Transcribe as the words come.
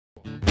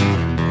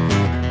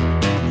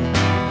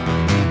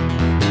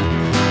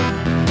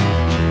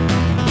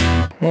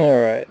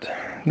Alright,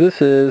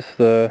 this is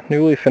the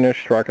newly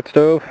finished rocket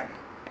stove.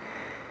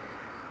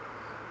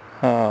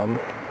 I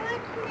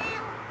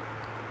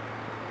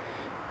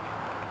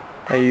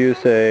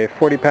used a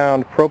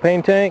 40-pound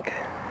propane tank,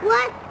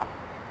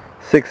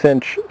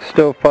 6-inch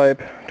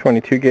stovepipe,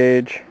 22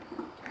 gauge,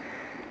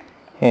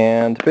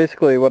 and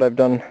basically what I've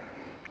done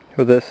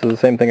with this is the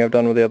same thing I've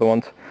done with the other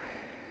ones.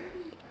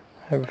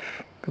 I've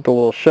got the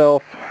little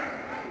shelf,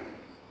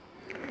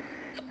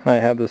 and I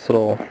have this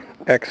little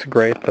X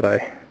grate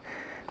that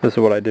this is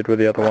what I did with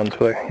the other ones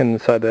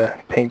inside the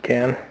paint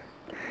can.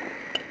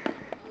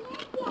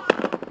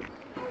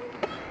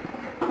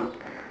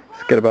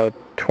 Let's get about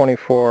 26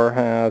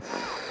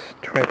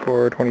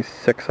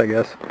 I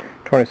guess,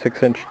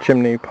 26-inch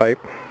chimney pipe,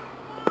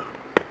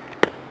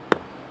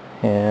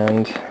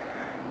 and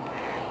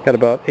got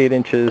about 8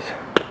 inches.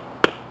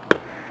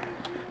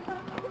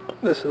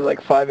 This is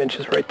like 5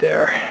 inches right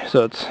there,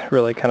 so it's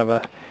really kind of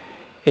a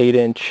 8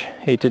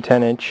 to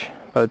 10 inch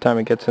by the time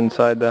it gets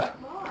inside the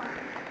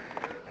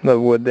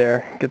wood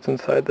there, gets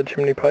inside the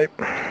chimney pipe.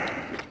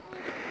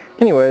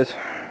 Anyways,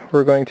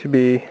 we're going to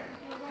be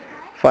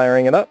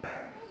firing it up.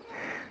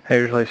 I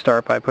usually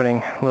start by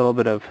putting a little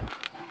bit of,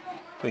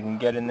 if we can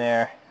get in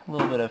there, a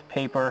little bit of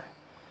paper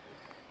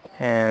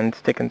and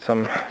sticking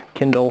some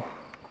Kindle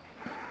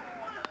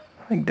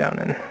like down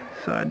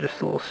inside,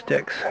 just little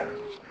sticks.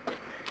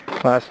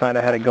 Last night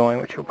I had it going,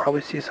 which you'll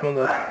probably see some of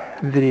the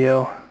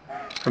video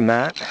from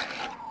that.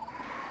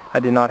 I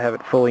did not have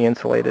it fully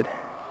insulated.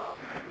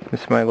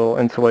 This is my little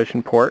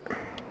insulation port,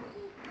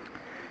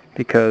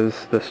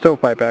 because the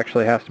stovepipe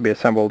actually has to be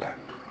assembled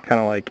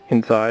kind of like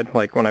inside.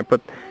 Like when I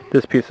put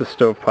this piece of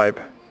stovepipe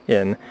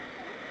in,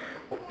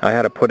 I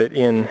had to put it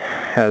in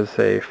as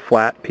a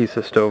flat piece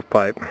of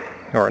stovepipe,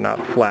 or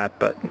not flat,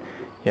 but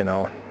you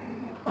know,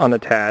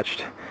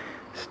 unattached,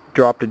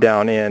 dropped it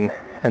down in,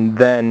 and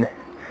then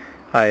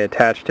I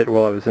attached it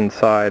while I was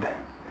inside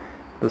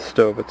the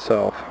stove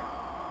itself.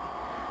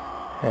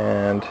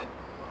 And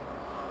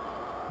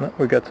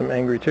we got some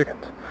angry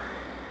chickens.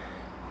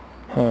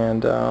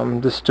 And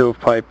this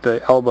stovepipe,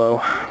 the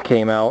elbow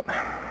came out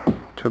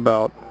to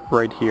about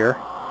right here,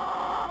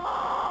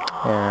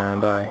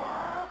 and I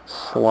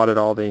slotted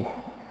all the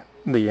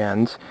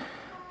ends,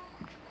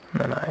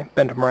 and then I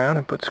bent them around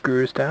and put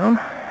screws down,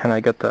 and I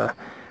got the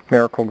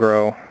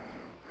Miracle-Gro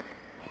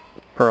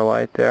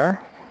perlite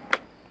there.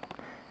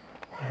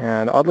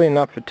 And oddly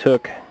enough, it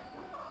took,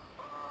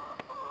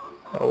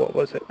 what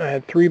was it? I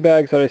had 3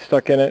 bags that I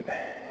stuck in it,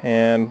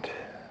 and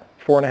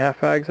 4.5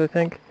 bags, I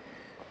think.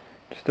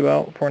 Just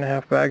about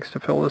 4.5 bags to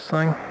fill this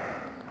thing,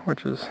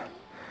 which is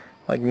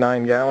like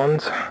 9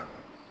 gallons.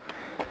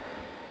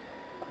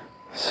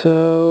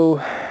 So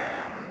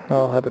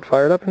I'll have it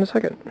fired up in a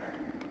second.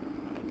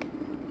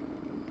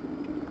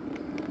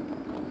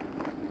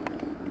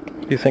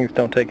 These things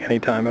don't take any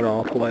time at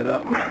all to light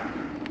up.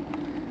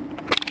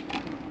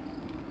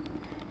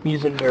 I'm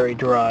using very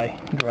dry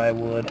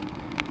wood.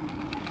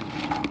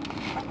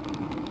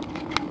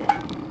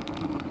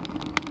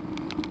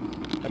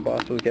 My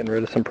boss was getting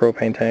rid of some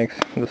propane tanks.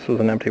 This was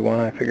an empty one.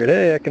 I figured,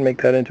 hey, I can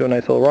make that into a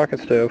nice little rocket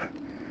stove.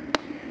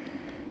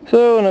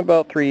 So in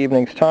about 3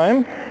 evenings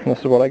time, this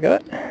is what I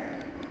got.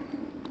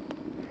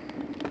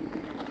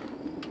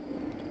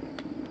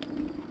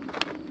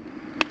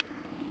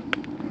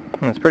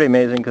 And it's pretty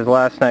amazing because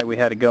last night we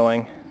had it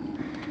going,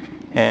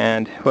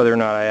 and whether or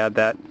not I add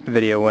that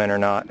video in or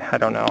not, I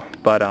don't know.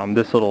 But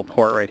this little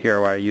port right here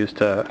where I used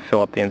to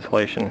fill up the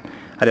insulation,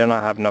 I did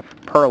not have enough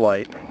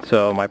perlite,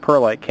 so my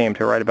perlite came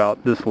to right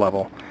about this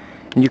level.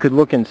 And you could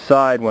look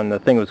inside when the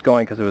thing was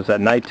going, because it was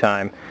at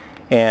nighttime,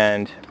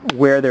 and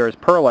where there was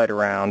perlite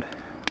around,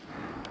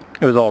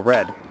 it was all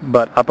red.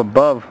 But up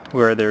above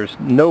where there's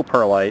no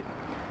perlite,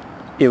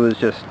 it was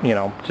just, you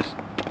know, just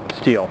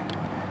steel.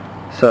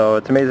 So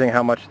it's amazing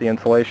how much the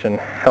insulation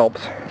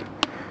helps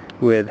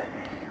with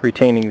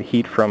retaining the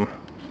heat from,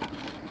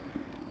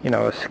 you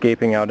know,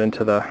 escaping out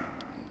into the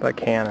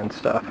can and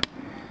stuff.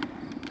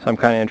 So I'm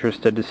kind of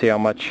interested to see how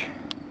much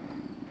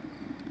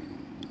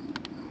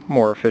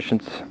more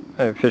efficient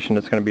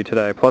it's going to be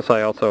today. Plus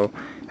I also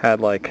had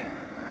like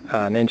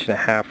an 1.5 inches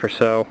or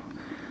so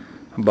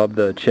above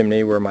the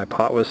chimney where my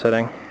pot was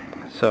sitting.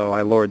 So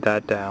I lowered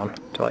that down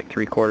to like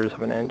 3/4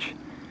 of an inch.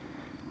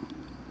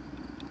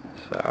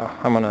 So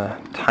I'm going to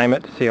time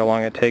it to see how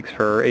long it takes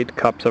for 8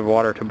 cups of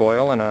water to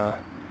boil in a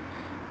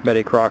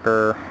Betty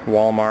Crocker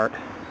Walmart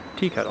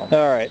tea kettle.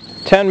 Alright,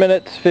 10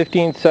 minutes,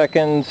 15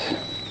 seconds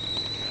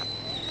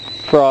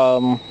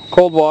from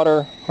cold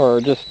water,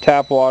 or just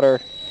tap water,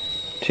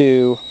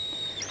 to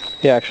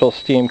the actual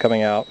steam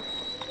coming out.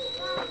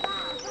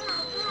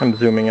 I'm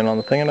zooming in on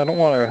the thing and I don't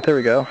want to, there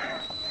we go.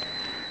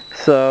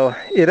 So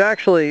it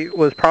actually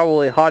was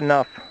probably hot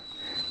enough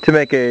to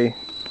make a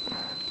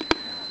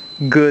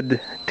good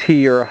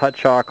tea or a hot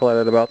chocolate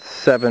at about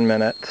 7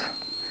 minutes.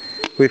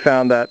 We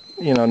found that,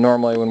 you know,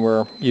 normally when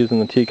we're using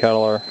the tea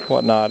kettle or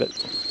whatnot,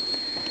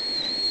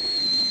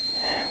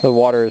 the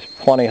water is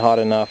plenty hot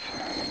enough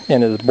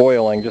and is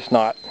boiling, just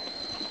not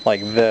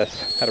like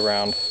this at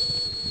around,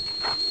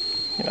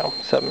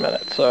 7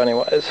 minutes. So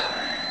anyways,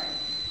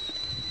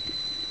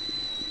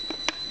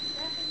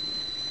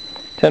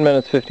 10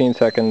 minutes 15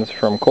 seconds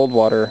from cold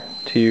water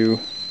to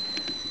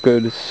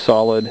good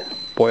solid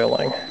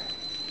boiling.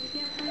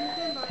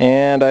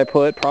 And I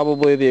put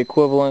probably the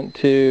equivalent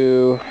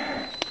to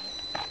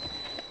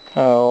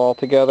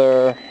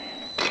altogether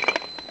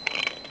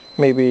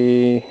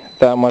maybe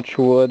that much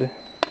wood,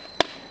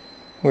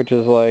 which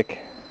is like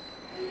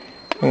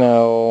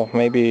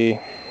maybe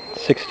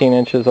 16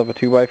 inches of a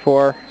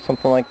 2x4,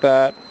 something like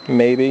that,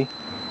 maybe.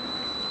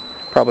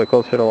 Probably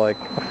closer to like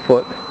a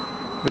foot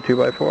of a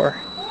 2x4.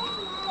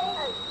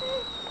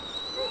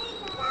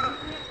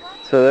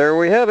 So there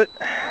we have it.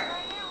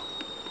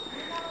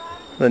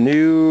 The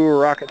new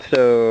rocket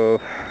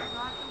stove.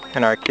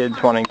 And our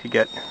kids wanting to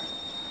get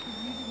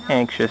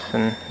anxious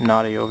and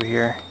naughty over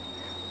here.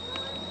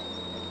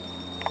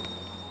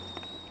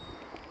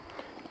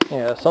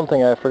 Yeah,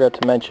 something I forgot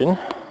to mention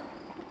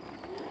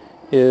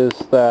is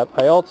that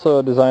I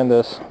also designed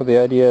this with the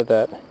idea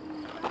that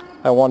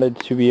I wanted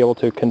to be able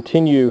to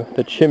continue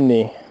the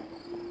chimney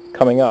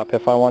coming up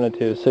if I wanted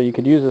to. So you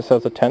could use this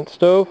as a tent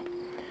stove,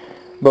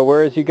 but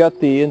whereas you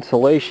got the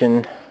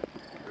insulation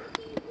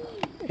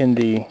in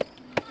the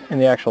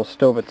actual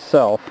stove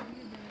itself,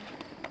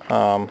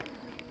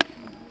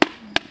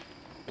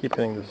 keep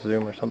hitting the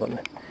zoom or something.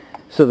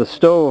 So the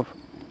stove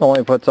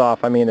only puts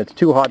off, it's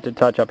too hot to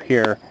touch up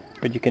here,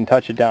 but you can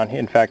touch it down here.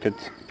 In fact,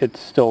 it's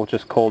still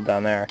just cold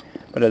down there.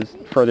 But as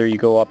further you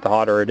go up, the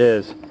hotter it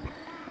is.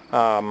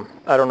 I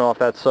don't know if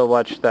that's so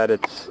much that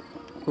it's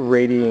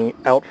radiating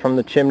out from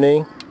the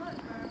chimney,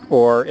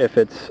 or if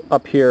it's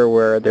up here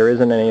where there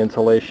isn't any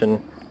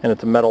insulation and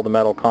it's a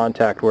metal-to-metal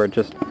contact where it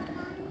just,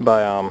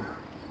 by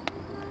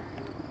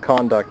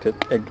conduct,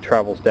 it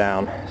travels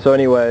down. So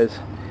anyways,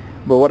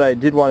 but what I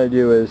did want to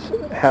do is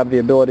have the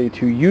ability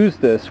to use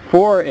this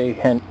for a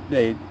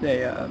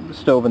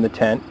stove in the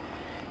tent.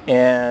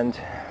 And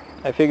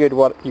I figured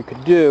what you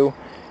could do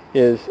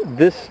is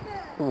this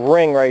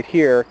ring right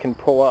here can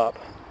pull up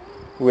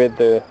with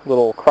the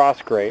little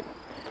cross grate,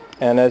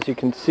 and as you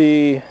can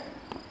see,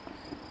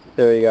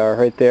 there you are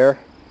right there,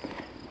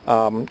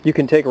 you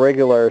can take a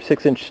regular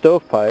 6-inch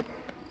stovepipe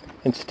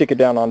and stick it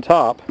down on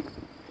top,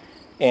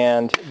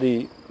 and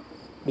the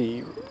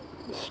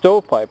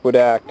stovepipe would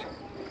act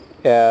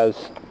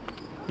as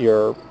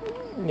your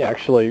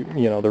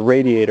the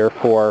radiator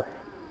for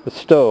the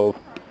stove.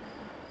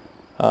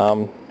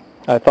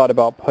 I thought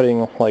about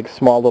putting like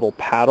small little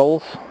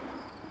paddles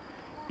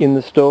in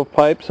the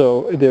stovepipe,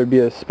 so there'd be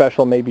a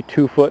special maybe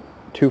 2-foot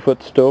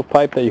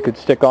stovepipe that you could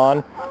stick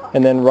on,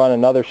 and then run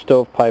another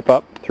stovepipe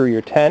up through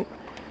your tent,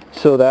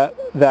 so that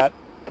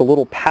the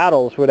little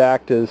paddles would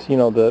act as,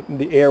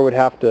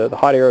 the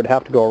hot air would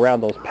have to go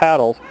around those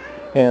paddles,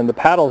 and the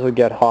paddles would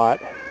get hot,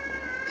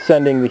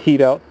 sending the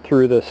heat out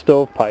through the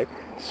stovepipe.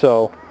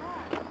 So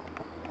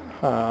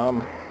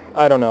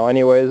I don't know.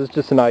 Anyways, it's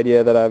just an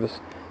idea that I was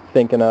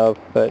thinking of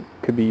that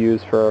could be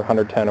used for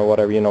 110 or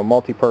whatever,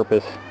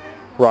 multi-purpose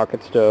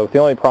rocket stove. The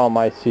only problem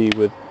I see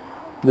with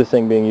this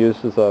thing being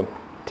used as a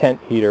tent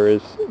heater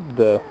is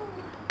the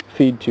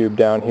feed tube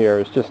down here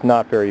is just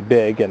not very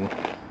big, and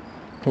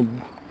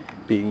it'd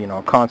be,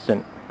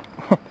 constant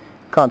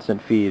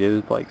feed. It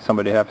was like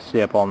somebody would have to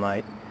stay up all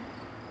night.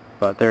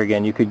 But there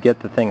again, you could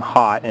get the thing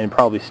hot and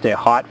probably stay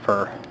hot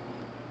for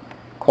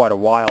quite a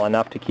while,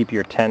 enough to keep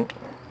your tent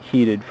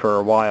heated for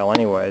a while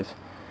anyways.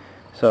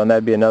 So, and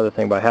that'd be another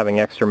thing, by having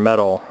extra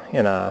metal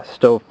in a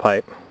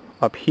stovepipe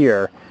up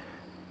here,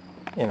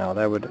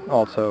 that would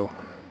also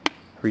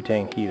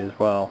retain heat as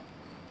well,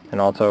 and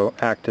also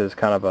act as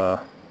kind of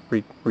a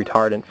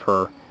retardant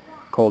for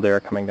cold air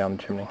coming down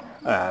the chimney.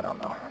 I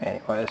don't know.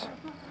 Anyways.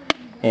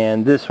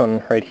 And this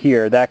one right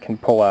here, that can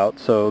pull out,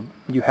 so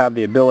you have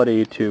the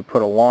ability to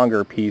put a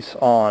longer piece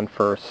on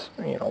for,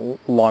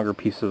 longer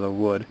pieces of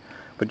wood,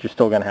 but you're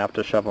still going to have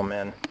to shove them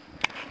in.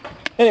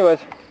 Anyways,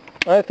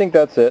 I think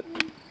that's it.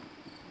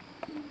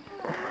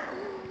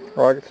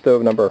 Rocket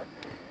stove number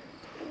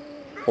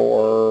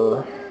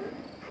 4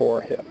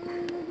 hip.